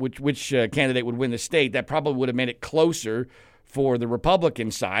candidate would win the state. That probably would have made it closer for the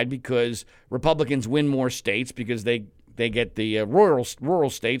Republican side because Republicans win more states because they get the rural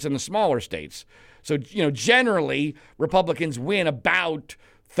states and the smaller states. So, generally, Republicans win about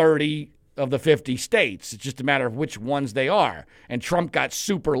 30 of the 50 states. It's just a matter of which ones they are. And Trump got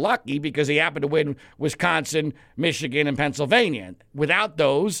super lucky because he happened to win Wisconsin, Michigan, and Pennsylvania. Without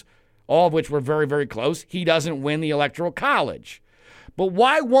those, all of which were very, very close, he doesn't win the Electoral College. But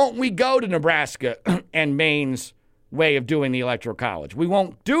why won't we go to Nebraska and Maine's way of doing the Electoral College? We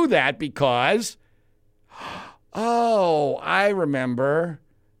won't do that because, I remember,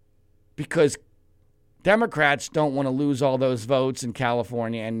 because Democrats don't want to lose all those votes in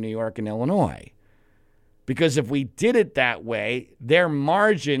California and New York and Illinois. Because if we did it that way, their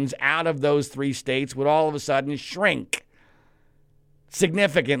margins out of those 3 states would all of a sudden shrink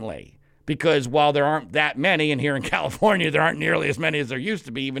significantly. Because while there aren't that many, and here in California there aren't nearly as many as there used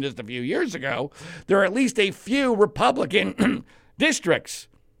to be even just a few years ago, there are at least a few Republican districts.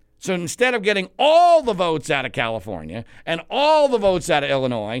 So instead of getting all the votes out of California and all the votes out of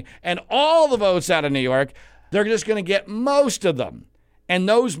Illinois and all the votes out of New York, they're just going to get most of them. And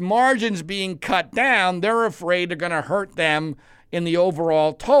those margins being cut down, they're afraid they're going to hurt them in the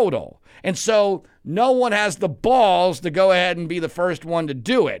overall total. And so no one has the balls to go ahead and be the first one to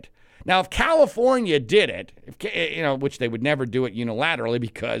do it. Now, if California did it, which they would never do it unilaterally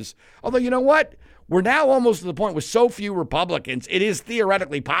because, although you know what? We're now almost to the point with so few Republicans, it is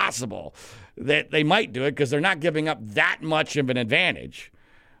theoretically possible that they might do it because they're not giving up that much of an advantage.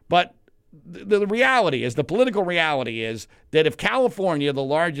 But the reality is, the political reality is that if California, the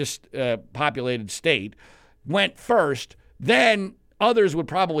largest populated state, went first, then others would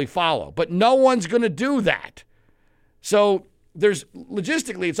probably follow. But no one's going to do that. So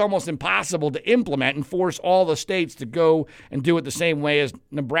logistically, it's almost impossible to implement and force all the states to go and do it the same way as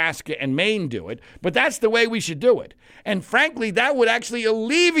Nebraska and Maine do it. But that's the way we should do it. And frankly, that would actually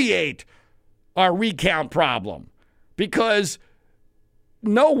alleviate our recount problem because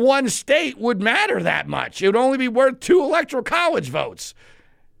no one state would matter that much. It would only be worth 2 electoral college votes.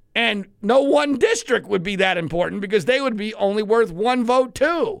 And no one district would be that important because they would be only worth 1 vote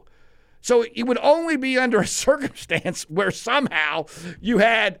too. So it would only be under a circumstance where somehow you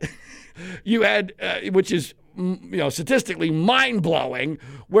had, which is statistically mind-blowing,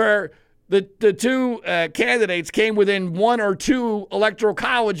 where the 2 candidates came within 1 or 2 electoral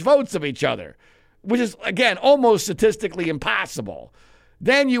college votes of each other, which is, again, almost statistically impossible.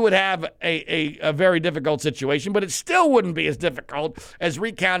 Then you would have a very difficult situation, but it still wouldn't be as difficult as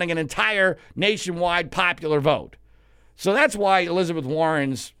recounting an entire nationwide popular vote. So that's why Elizabeth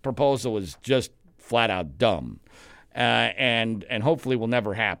Warren's proposal is just flat out dumb and hopefully will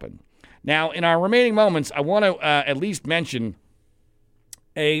never happen. Now, in our remaining moments, I want to at least mention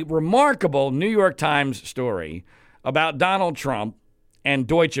a remarkable New York Times story about Donald Trump and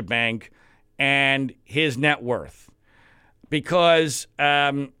Deutsche Bank and his net worth. Because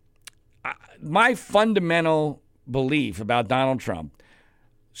my fundamental belief about Donald Trump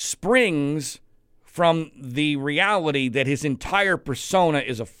springs from the reality that his entire persona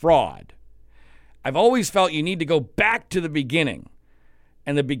is a fraud. I've always felt you need to go back to the beginning.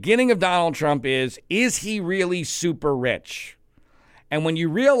 And the beginning of Donald Trump is he really super rich? And when you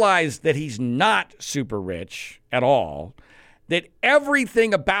realize that he's not super rich at all, that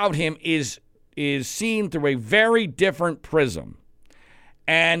everything about him is seen through a very different prism.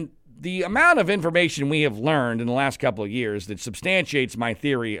 And the amount of information we have learned in the last couple of years that substantiates my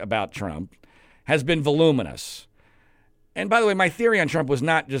theory about Trump has been voluminous. And by the way, my theory on Trump was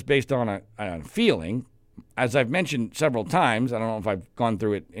not just based on a feeling. As I've mentioned several times, I don't know if I've gone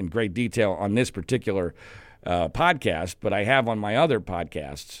through it in great detail on this particular podcast, but I have on my other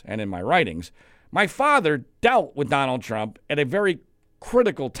podcasts and in my writings. My father dealt with Donald Trump at a very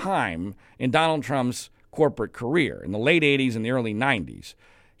critical time in Donald Trump's corporate career in the late 80s and the early 90s.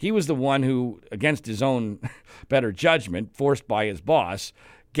 He was the one who, against his own better judgment, forced by his boss,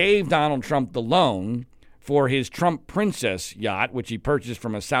 gave Donald Trump the loan for his Trump Princess yacht, which he purchased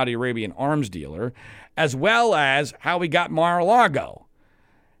from a Saudi Arabian arms dealer, as well as how he got Mar-a-Lago.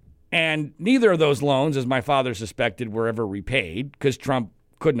 And neither of those loans, as my father suspected, were ever repaid because Trump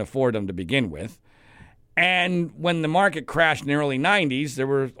couldn't afford them to begin with. And when the market crashed in the early 90s, there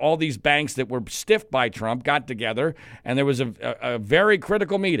were all these banks that were stiffed by Trump got together, and there was a very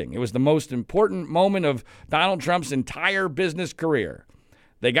critical meeting. It was the most important moment of Donald Trump's entire business career.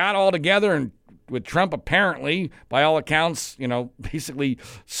 They got all together, and with Trump apparently, by all accounts, basically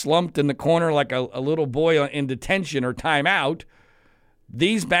slumped in the corner like a little boy in detention or timeout,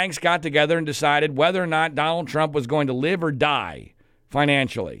 these banks got together and decided whether or not Donald Trump was going to live or die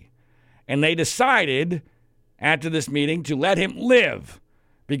financially. And they decided after this meeting to let him live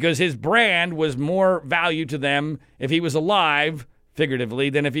because his brand was more value to them if he was alive, figuratively,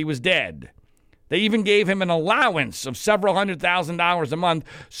 than if he was dead. They even gave him an allowance of several $100,000 a month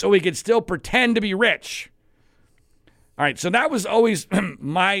so he could still pretend to be rich. All right, so that was always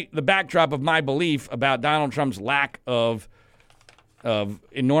the backdrop of my belief about Donald Trump's lack of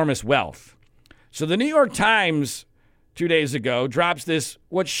enormous wealth. So the New York Times 2 days ago drops this,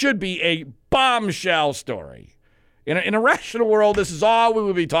 what should be a bombshell story. In a rational world, this is all we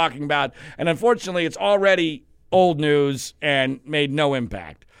would be talking about. And unfortunately, it's already old news and made no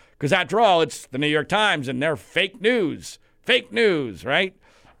impact. Because after all, it's the New York Times and they're fake news, right?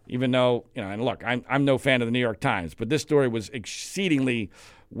 Even though, and look, I'm no fan of the New York Times, but this story was exceedingly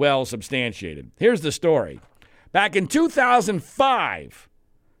well substantiated. Here's the story. Back in 2005,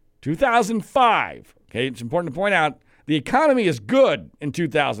 okay, it's important to point out, the economy is good in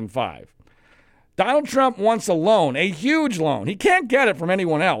 2005. Donald Trump wants a loan, a huge loan. He can't get it from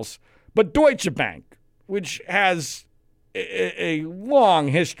anyone else, but Deutsche Bank, which has a long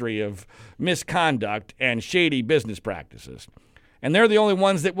history of misconduct and shady business practices. And they're the only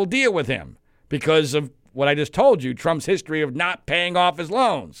ones that will deal with him because of what I just told you, Trump's history of not paying off his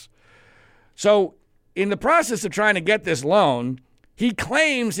loans. So in the process of trying to get this loan, he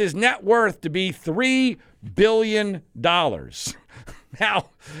claims his net worth to be $3 billion. Now,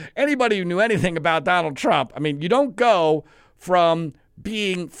 anybody who knew anything about Donald Trump, you don't go from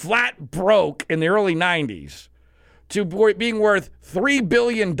being flat broke in the early 90s to being worth $3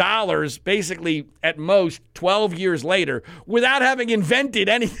 billion, basically at most 12 years later, without having invented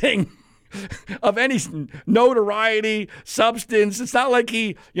anything of any notoriety, substance. It's not like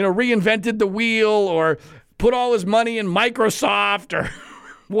he, reinvented the wheel or put all his money in Microsoft or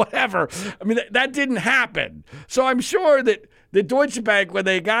whatever. That didn't happen. So I'm sure that the Deutsche Bank, when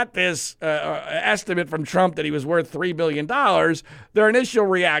they got this estimate from Trump that he was worth $3 billion, their initial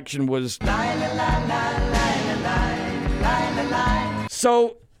reaction was,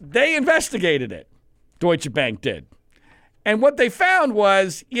 so they investigated it. Deutsche Bank did. And what they found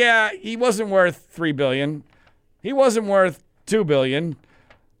was, he wasn't worth $3 billion. He wasn't worth $2 billion.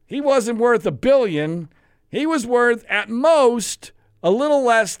 He wasn't worth $1 billion. He was worth, at most, a little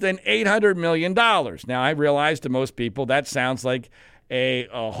less than $800 million. Now, I realize to most people that sounds like a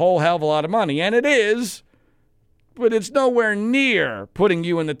whole hell of a lot of money, and it is, but it's nowhere near putting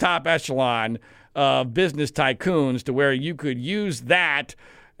you in the top echelon of business tycoons to where you could use that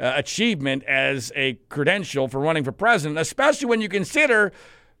achievement as a credential for running for president, especially when you consider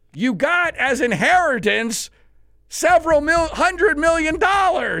you got as inheritance several $100 million.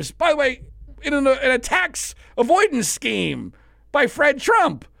 By the way, in a tax avoidance scheme by Fred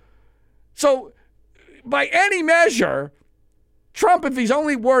Trump. So by any measure, Trump, if he's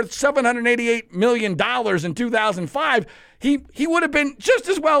only worth $788 million in 2005, he would have been just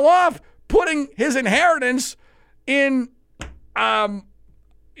as well off putting his inheritance in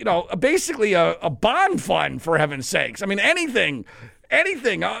basically a bond fund, for heaven's sakes. I mean, anything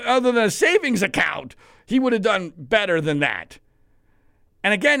other than a savings account, he would have done better than that.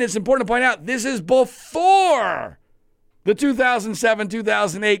 And again, it's important to point out, this is before the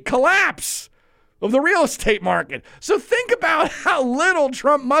 2007-2008 collapse of the real estate market. So think about how little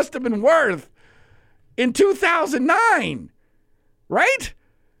Trump must have been worth in 2009, right?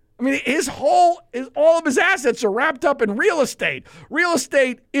 I mean, all of his assets are wrapped up in real estate. Real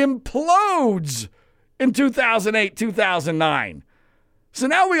estate implodes in 2008, 2009. So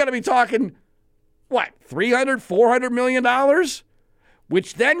now we got to be talking, what, $300, $400 million?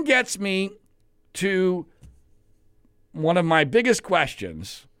 Which then gets me to one of my biggest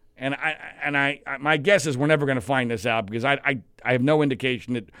questions, and my guess is we're never going to find this out because I have no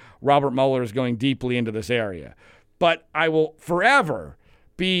indication that Robert Mueller is going deeply into this area. But I will forever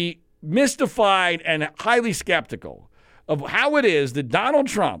be mystified and highly skeptical of how it is that Donald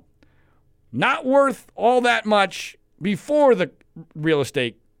Trump, not worth all that much before the real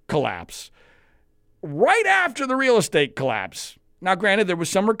estate collapse, right after the real estate collapse. Now, granted, there was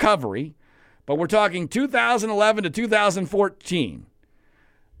some recovery, but we're talking 2011 to 2014.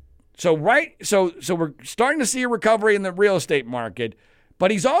 So we're starting to see a recovery in the real estate market,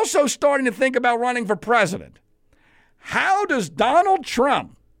 but he's also starting to think about running for president. How does Donald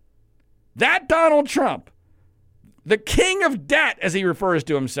Trump, the king of debt, as he refers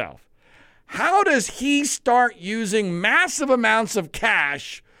to himself, how does he start using massive amounts of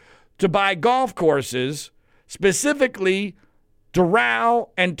cash to buy golf courses, specifically Doral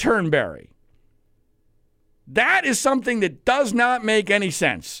and Turnberry? That is something that does not make any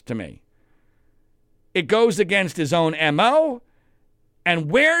sense to me. It goes against his own MO.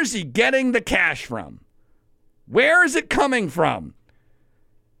 And where's he getting the cash from? Where is it coming from?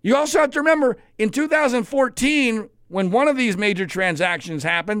 You also have to remember, in 2014, when one of these major transactions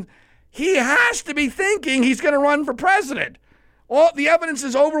happened, he has to be thinking he's going to run for president. All the evidence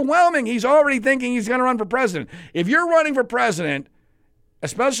is overwhelming. He's already thinking he's going to run for president. If you're running for president,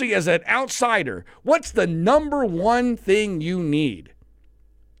 especially as an outsider, what's the number one thing you need?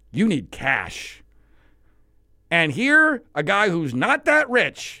 You need cash. And here, a guy who's not that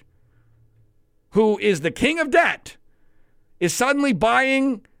rich, who is the king of debt, is suddenly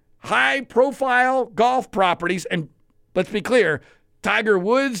buying high-profile golf properties. And let's be clear, Tiger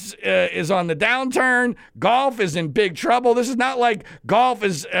Woods is on the downturn. Golf is in big trouble. This is not like golf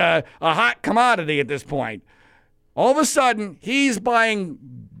is a hot commodity at this point. All of a sudden, he's buying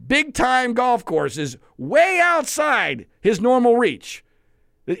big-time golf courses way outside his normal reach.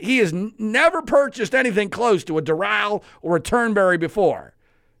 He has never purchased anything close to a Doral or a Turnberry before.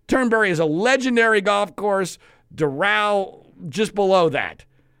 Turnberry is a legendary golf course. Doral just below that.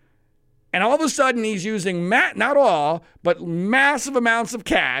 And all of a sudden, he's using, not all, but massive amounts of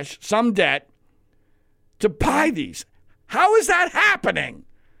cash, some debt, to buy these. How is that happening?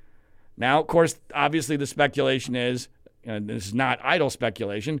 Now, of course, obviously the speculation is, and this is not idle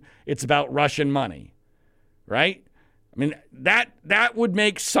speculation, it's about Russian money, right? I mean, that would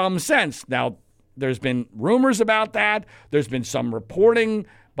make some sense. Now, there's been rumors about that. There's been some reporting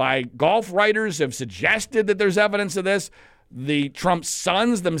by golf writers have suggested that there's evidence of this. The Trump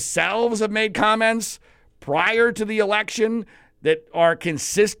sons themselves have made comments prior to the election that are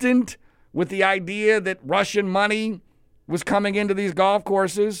consistent with the idea that Russian money was coming into these golf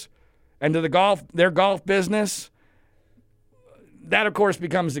courses and to their golf business. That, of course,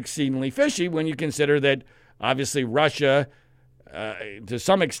 becomes exceedingly fishy when you consider that obviously Russia, to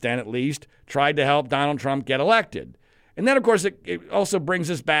some extent at least, tried to help Donald Trump get elected. And then, of course, it also brings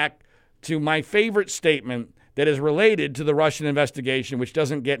us back to my favorite statement that is related to the Russian investigation, which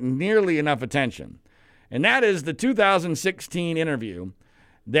doesn't get nearly enough attention. And that is the 2016 interview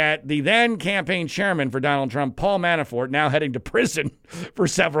that the then campaign chairman for Donald Trump, Paul Manafort, now heading to prison for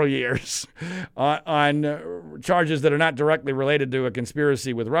several years on charges that are not directly related to a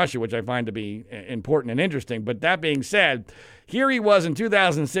conspiracy with Russia, which I find to be important and interesting. But that being said, here he was in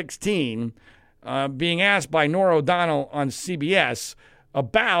 2016 being asked by Norah O'Donnell on CBS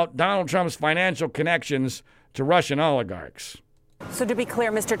about Donald Trump's financial connections to Russian oligarchs. So to be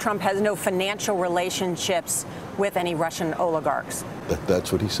clear, Mr. Trump has no financial relationships with any Russian oligarchs.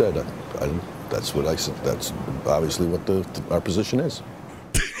 That's what he said. That's what I said. That's obviously what our position is.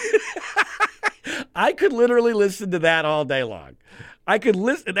 I could literally listen to that all day long. I could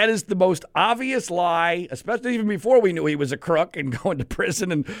listen. That is the most obvious lie, especially even before we knew he was a crook and going to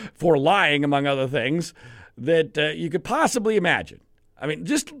prison and for lying, among other things, that you could possibly imagine. I mean,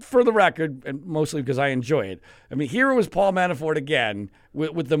 just for the record, and mostly because I enjoy it, I mean, here was Paul Manafort again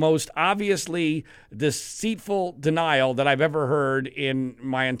with the most obviously deceitful denial that I've ever heard in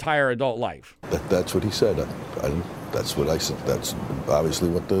my entire adult life. That's what he said. That's what I said. That's obviously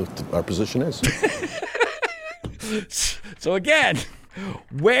what our position is. So again,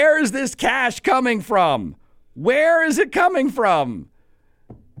 where is this cash coming from? Where is it coming from?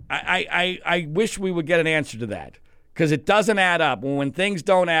 I wish we would get an answer to that, because it doesn't add up. When things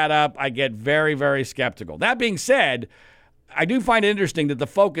don't add up, I get very, very skeptical. That being said, I do find it interesting that the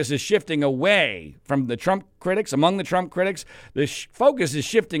focus is shifting away from the Trump critics. Among the Trump critics, the focus is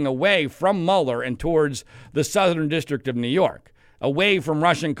shifting away from Mueller and towards the Southern District of New York, away from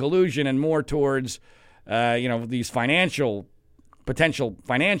Russian collusion and more towards, these potential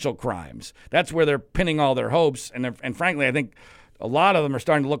financial crimes. That's where they're pinning all their hopes. And frankly, I think a lot of them are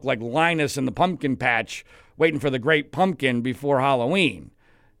starting to look like Linus in the pumpkin patch, waiting for the great pumpkin before Halloween.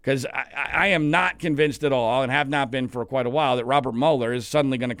 Because I am not convinced at all, and have not been for quite a while, that Robert Mueller is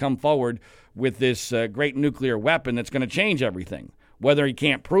suddenly going to come forward with this great nuclear weapon that's going to change everything. Whether he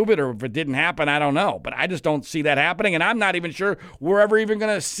can't prove it or if it didn't happen, I don't know. But I just don't see that happening, and I'm not even sure we're ever even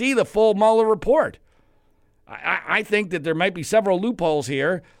going to see the full Mueller report. I think that there might be several loopholes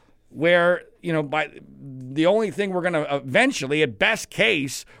here where, by the only thing we're going to eventually, at best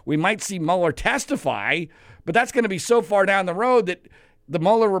case, we might see Mueller testify, but that's going to be so far down the road that the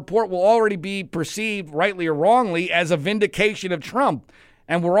Mueller report will already be perceived, rightly or wrongly, as a vindication of Trump.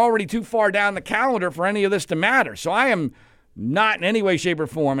 And we're already too far down the calendar for any of this to matter. So I am not in any way, shape, or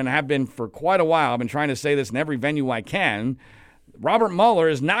form, and have been for quite a while, I've been trying to say this in every venue I can, Robert Mueller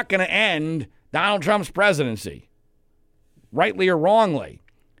is not going to end Donald Trump's presidency, rightly or wrongly.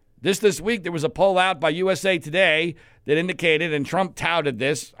 This week, there was a poll out by USA Today that indicated, and Trump touted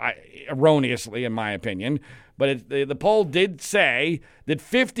this, erroneously in my opinion, but the poll did say that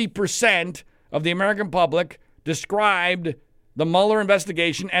 50% of the American public described the Mueller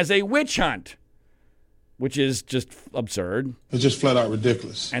investigation as a witch hunt, which is just absurd. It's just flat out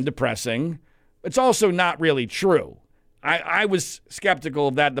ridiculous. And depressing. It's also not really true. I was skeptical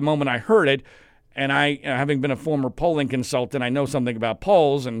of that the moment I heard it, and I, having been a former polling consultant, I know something about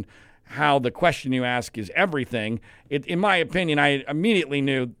polls and how the question you ask is everything. In my opinion, I immediately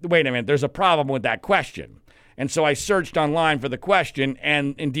knew, wait a minute, there's a problem with that question. And so I searched online for the question,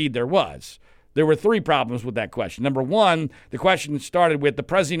 and indeed there was. There were three problems with that question. Number one, the question started with the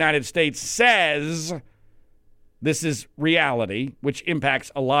President of the United States says this is reality, which impacts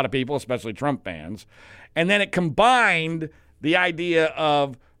a lot of people, especially Trump fans. And then it combined the idea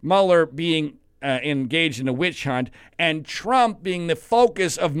of Mueller being engaged in a witch hunt and Trump being the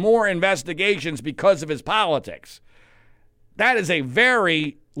focus of more investigations because of his politics. That is a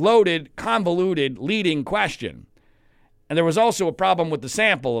very loaded, convoluted, leading question. And there was also a problem with the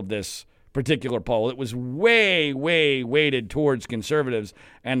sample of this particular poll. It was way, way weighted towards conservatives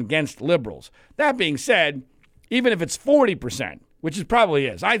and against liberals. That being said, even if it's 40%, which it probably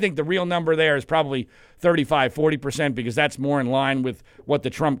is, I think the real number there is probably 35, 40%, because that's more in line with what the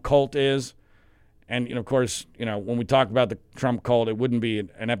Trump cult is. And, of course, when we talk about the Trump cult, it wouldn't be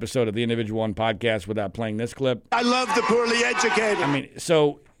an episode of the Individual One podcast without playing this clip. I love the poorly educated. I mean,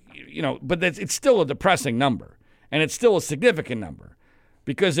 so, but it's still a depressing number, and it's still a significant number.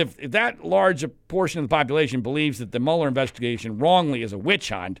 Because if that large a portion of the population believes that the Mueller investigation wrongly is a witch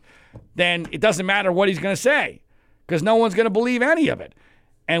hunt, then it doesn't matter what he's going to say, because no one's going to believe any of it.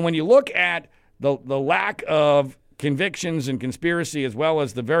 And when you look at the lack of convictions and conspiracy, as well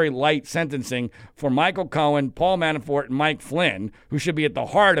as the very light sentencing for Michael Cohen, Paul Manafort, and Mike Flynn, who should be at the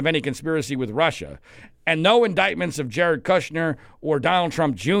heart of any conspiracy with Russia, and no indictments of Jared Kushner or Donald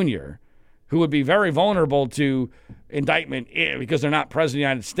Trump Jr., who would be very vulnerable to indictment because they're not president of the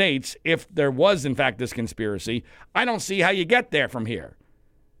United States if there was, in fact, this conspiracy, I don't see how you get there from here.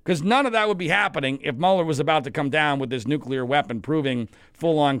 Because none of that would be happening if Mueller was about to come down with this nuclear weapon proving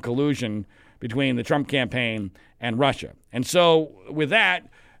full-on collusion between the Trump campaign and Russia. And so with that,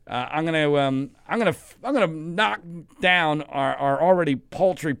 I'm gonna knock down our already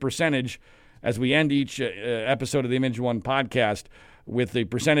paltry percentage as we end each episode of the Image One podcast with the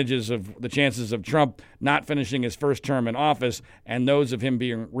percentages of the chances of Trump not finishing his first term in office and those of him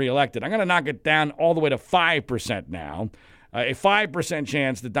being reelected. I'm going to knock it down all the way to 5% now. A 5%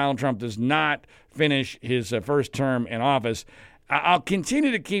 chance that Donald Trump does not finish his first term in office. I'll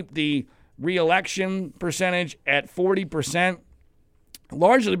continue to keep the reelection percentage at 40%,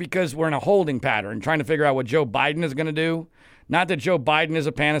 largely because we're in a holding pattern, trying to figure out what Joe Biden is going to do. Not that Joe Biden is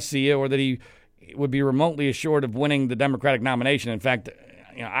a panacea or that he would be remotely assured of winning the Democratic nomination. In fact,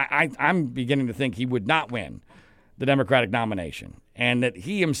 I'm beginning to think he would not win the Democratic nomination, and that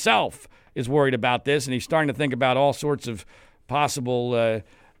he himself is worried about this, and he's starting to think about all sorts of possible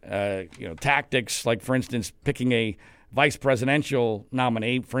tactics, like, for instance, picking a vice presidential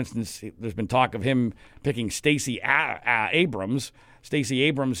nominee. For instance, there's been talk of him picking Stacey Abrams,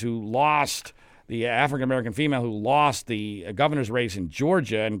 who lost, the African-American female who lost the governor's race in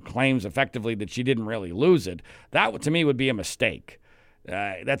Georgia and claims effectively that she didn't really lose it. That, to me, would be a mistake.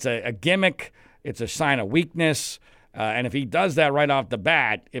 That's a gimmick. It's a sign of weakness. And if he does that right off the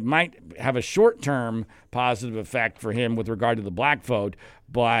bat, it might have a short-term positive effect for him with regard to the black vote.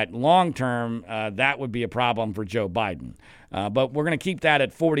 But long-term, that would be a problem for Joe Biden. But we're going to keep that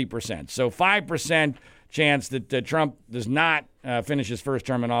at 40%. So 5% chance that Trump does not finish his first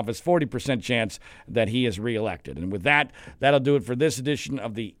term in office, 40% chance that he is reelected. And with that, that'll do it for this edition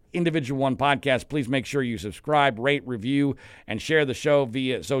of the Individual One podcast. Please make sure you subscribe, rate, review, and share the show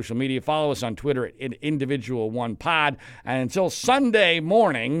via social media. Follow us on Twitter at Individual One Pod. And until Sunday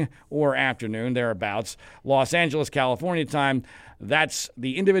morning or afternoon, thereabouts, Los Angeles, California time, that's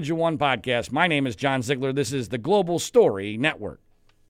the Individual One podcast. My name is John Ziegler. This is the Global Story Network.